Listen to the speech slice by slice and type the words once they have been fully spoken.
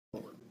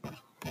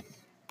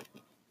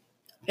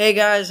Hey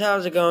guys,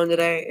 how's it going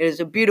today? It is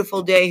a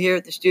beautiful day here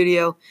at the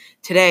studio.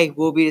 Today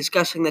we'll be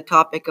discussing the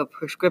topic of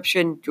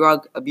prescription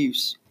drug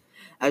abuse.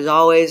 As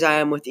always, I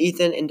am with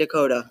Ethan and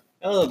Dakota.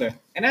 Hello there.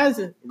 And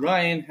as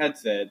Ryan had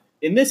said,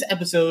 in this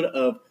episode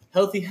of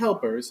Healthy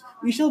Helpers,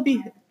 we shall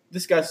be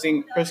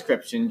discussing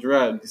prescription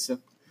drugs.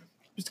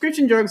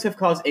 Prescription drugs have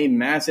caused a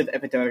massive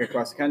epidemic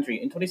across the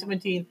country. In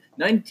 2017,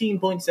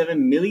 19.7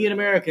 million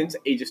Americans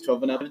ages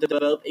 12 and up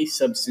developed a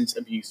substance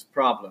abuse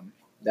problem.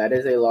 That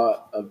is a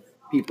lot of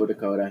people,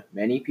 Dakota.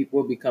 Many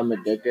people become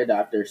addicted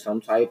after some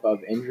type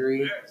of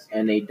injury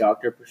and a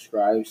doctor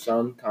prescribes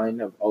some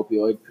kind of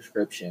opioid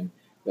prescription.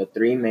 The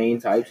three main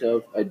types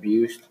of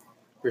abused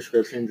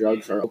prescription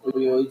drugs are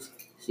opioids,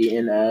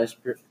 CNS,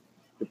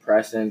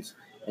 depressants,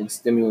 and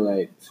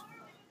stimulants.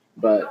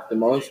 But the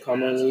most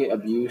commonly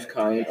abused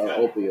kind are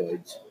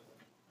opioids.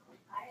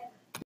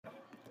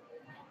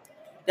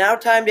 Now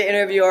time to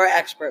interview our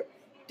expert,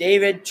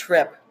 David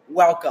Tripp.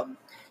 Welcome.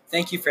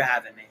 Thank you for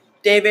having me.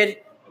 David,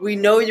 we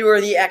know you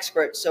are the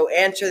expert, so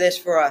answer this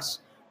for us.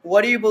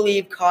 What do you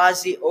believe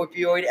caused the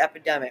opioid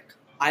epidemic?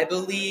 I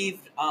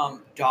believe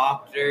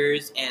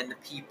doctors and the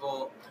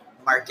people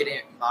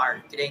marketing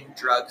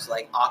drugs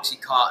like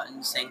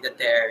Oxycontin, saying that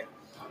they're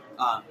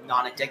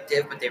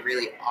non-addictive, but they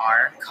really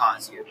are,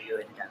 cause the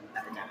opioid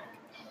epidemic.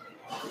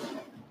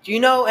 Do you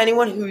know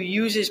anyone who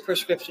uses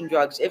prescription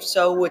drugs? If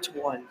so, which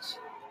ones?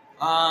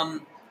 I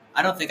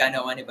don't think I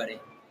know anybody.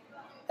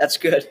 That's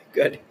good.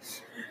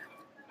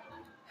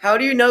 How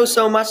do you know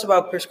so much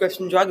about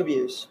prescription drug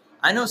abuse?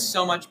 I know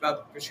so much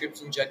about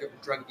prescription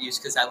drug abuse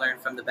because I learned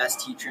from the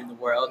best teacher in the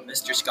world,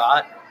 Mr.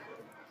 Scott.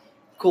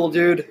 Cool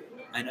dude.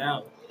 I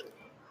know.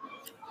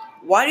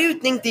 Why do you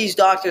think these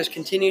doctors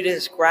continue to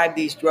prescribe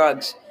these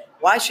drugs?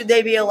 Why should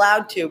they be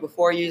allowed to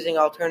before using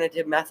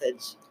alternative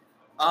methods?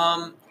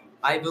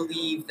 I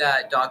believe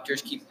that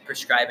doctors keep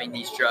prescribing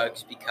these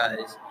drugs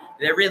because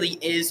there really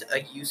is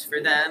a use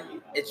for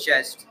them. It's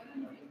just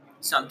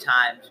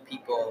sometimes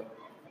people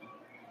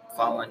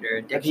fall under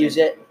addiction. Abuse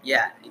it?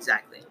 Yeah,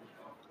 exactly.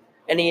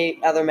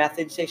 Any other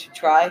methods they should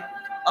try?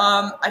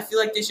 I feel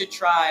like they should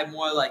try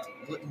more like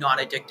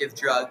non-addictive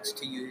drugs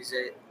to use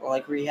it. Or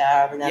like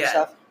rehab and that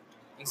stuff?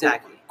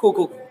 Exactly.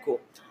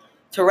 Cool.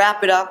 To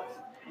wrap it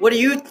up, what do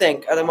you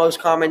think are the most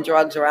common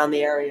drugs around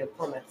the area of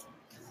Plymouth?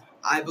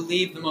 I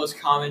believe the most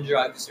common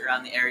drugs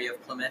around the area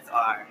of Plymouth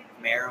are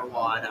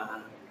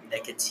marijuana,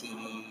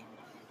 nicotine,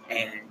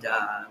 and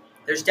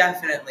there's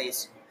definitely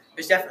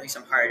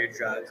some harder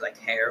drugs like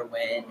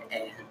heroin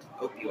and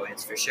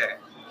opioids for sure.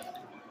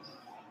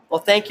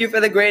 Well, thank you for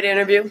the great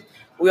interview.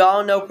 We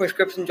all know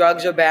prescription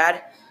drugs are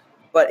bad,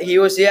 but he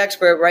was the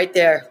expert right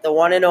there, the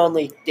one and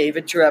only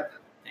David Tripp.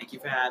 Thank you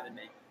for having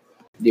me.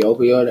 The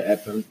opioid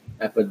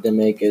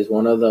epidemic is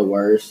one of the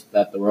worst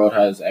that the world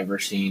has ever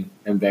seen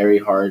and very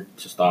hard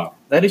to stop.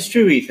 That is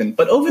true, Ethan.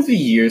 But over the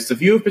years, the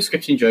view of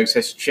prescription drugs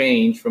has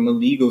changed from a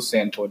legal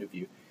standpoint of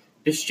view.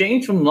 It's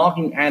changed from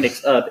locking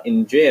addicts up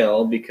in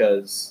jail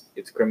because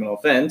it's a criminal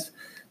offense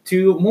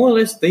to more or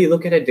less they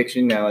look at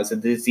addiction now as a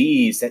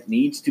disease that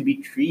needs to be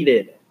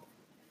treated.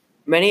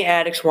 Many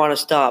addicts want to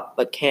stop,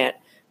 but can't.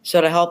 So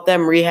to help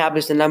them, rehab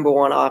is the number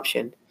one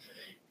option.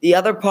 The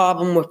other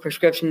problem with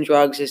prescription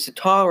drugs is the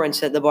tolerance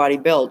that the body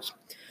builds.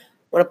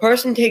 When a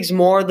person takes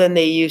more than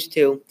they used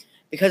to,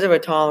 because of a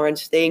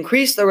tolerance, they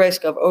increase the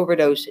risk of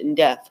overdose and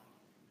death.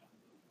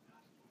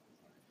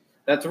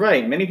 That's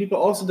right. Many people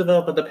also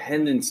develop a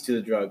dependence to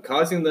the drug,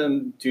 causing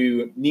them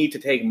to need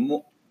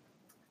them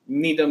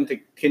to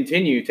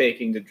continue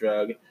taking the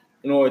drug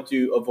in order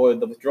to avoid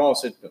the withdrawal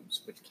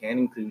symptoms, which can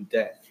include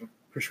death.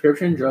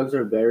 Prescription drugs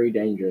are a very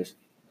dangerous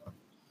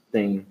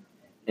thing,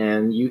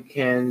 and you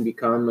can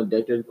become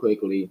addicted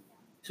quickly.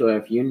 So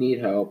if you need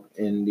help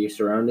in the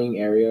surrounding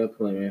area of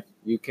Plymouth,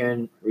 you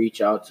can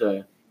reach out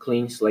to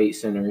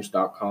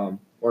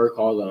cleanslatecenters.com or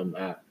call them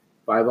at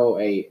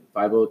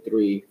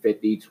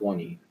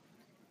 508-503-5020.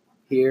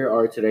 Here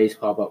are today's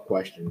pop-up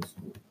questions.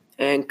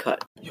 And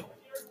cut. All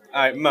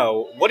right,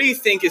 Mo, what do you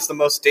think is the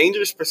most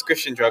dangerous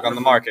prescription drug on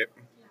the market?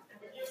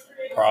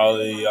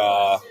 Probably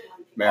Marijuana.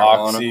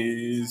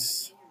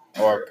 Oxys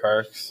or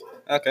Perks.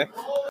 Okay.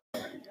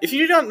 If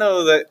you don't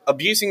know that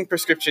abusing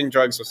prescription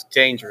drugs was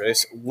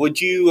dangerous,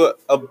 would you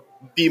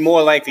be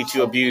more likely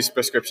to abuse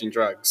prescription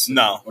drugs?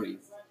 No.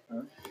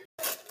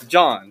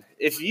 John,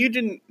 if you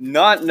did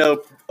not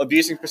know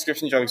abusing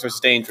prescription drugs was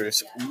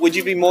dangerous, would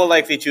you be more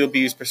likely to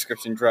abuse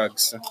prescription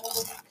drugs?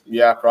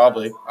 Yeah,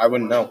 probably. I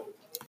wouldn't know.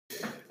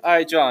 All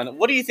right, John,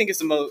 what do you think is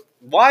the most...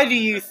 Why do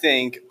you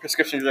think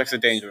prescription drugs are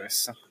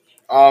dangerous?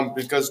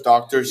 Because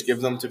doctors give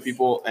them to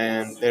people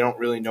and they don't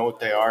really know what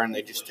they are and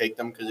they just take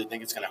them because they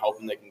think it's going to help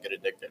them. They can get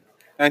addicted.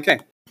 Okay.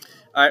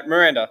 All right,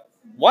 Miranda,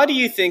 why do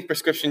you think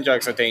prescription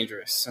drugs are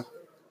dangerous?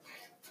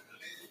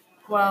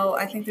 Well,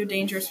 I think they're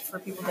dangerous for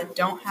people that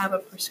don't have a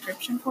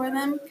prescription for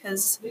them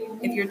because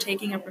if you're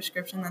taking a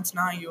prescription that's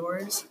not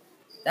yours,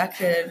 that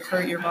could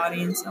hurt your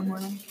body in some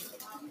way.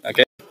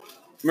 Okay.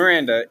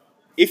 Miranda,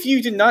 if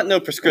you did not know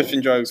prescription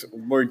drugs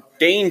were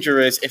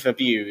dangerous if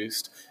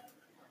abused,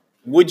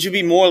 would you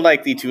be more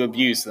likely to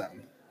abuse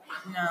them?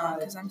 No,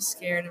 because I'm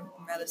scared of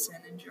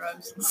medicine and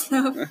drugs and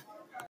stuff.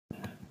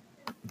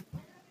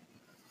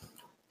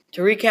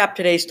 To recap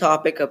today's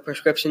topic of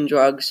prescription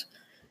drugs,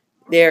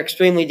 they are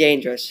extremely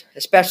dangerous,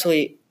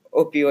 especially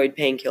opioid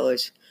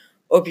painkillers.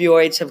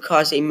 Opioids have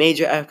caused a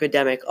major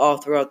epidemic all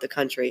throughout the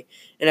country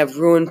and have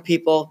ruined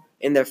people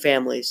and their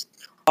families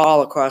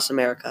all across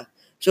America.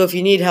 So if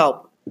you need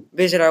help,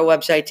 visit our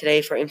website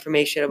today for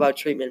information about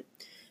treatment.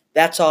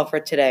 That's all for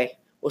today.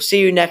 We'll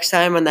see you next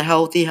time on the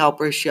Healthy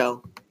Helpers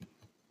Show.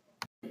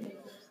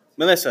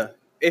 Melissa,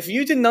 if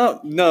you did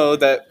not know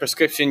that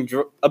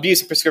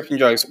abuse of prescription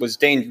drugs was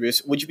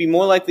dangerous, would you be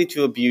more likely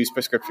to abuse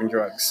prescription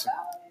drugs?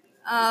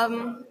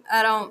 I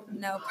don't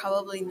know.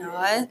 Probably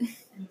not.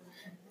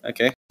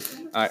 Okay.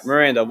 All right,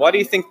 Miranda, why do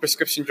you think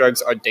prescription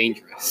drugs are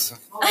dangerous?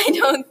 I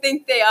don't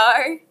think they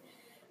are.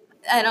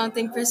 I don't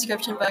think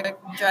prescription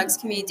drugs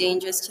can be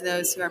dangerous to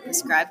those who are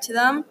prescribed to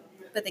them,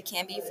 but they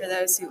can be for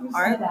those who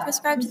aren't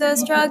prescribed to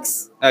those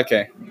drugs.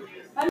 Okay.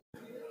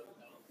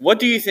 What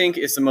do you think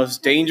is the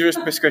most dangerous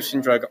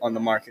prescription drug on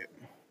the market?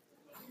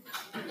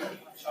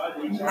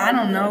 I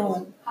don't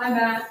know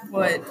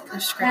what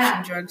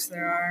prescription drugs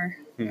there are.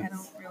 I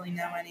don't really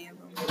know any of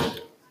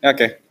them.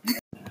 Okay.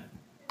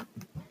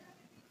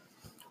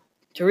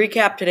 To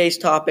recap today's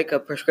topic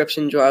of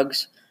prescription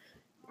drugs,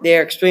 they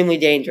are extremely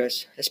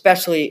dangerous,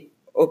 especially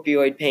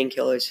opioid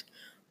painkillers.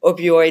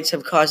 Opioids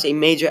have caused a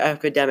major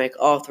epidemic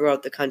all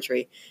throughout the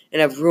country and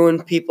have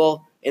ruined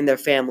people and their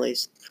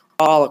families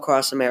all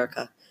across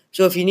America.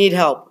 So if you need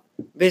help,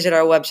 visit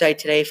our website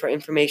today for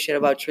information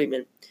about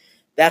treatment.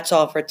 That's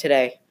all for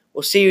today.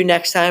 We'll see you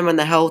next time on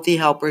the Healthy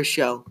Helpers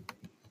Show.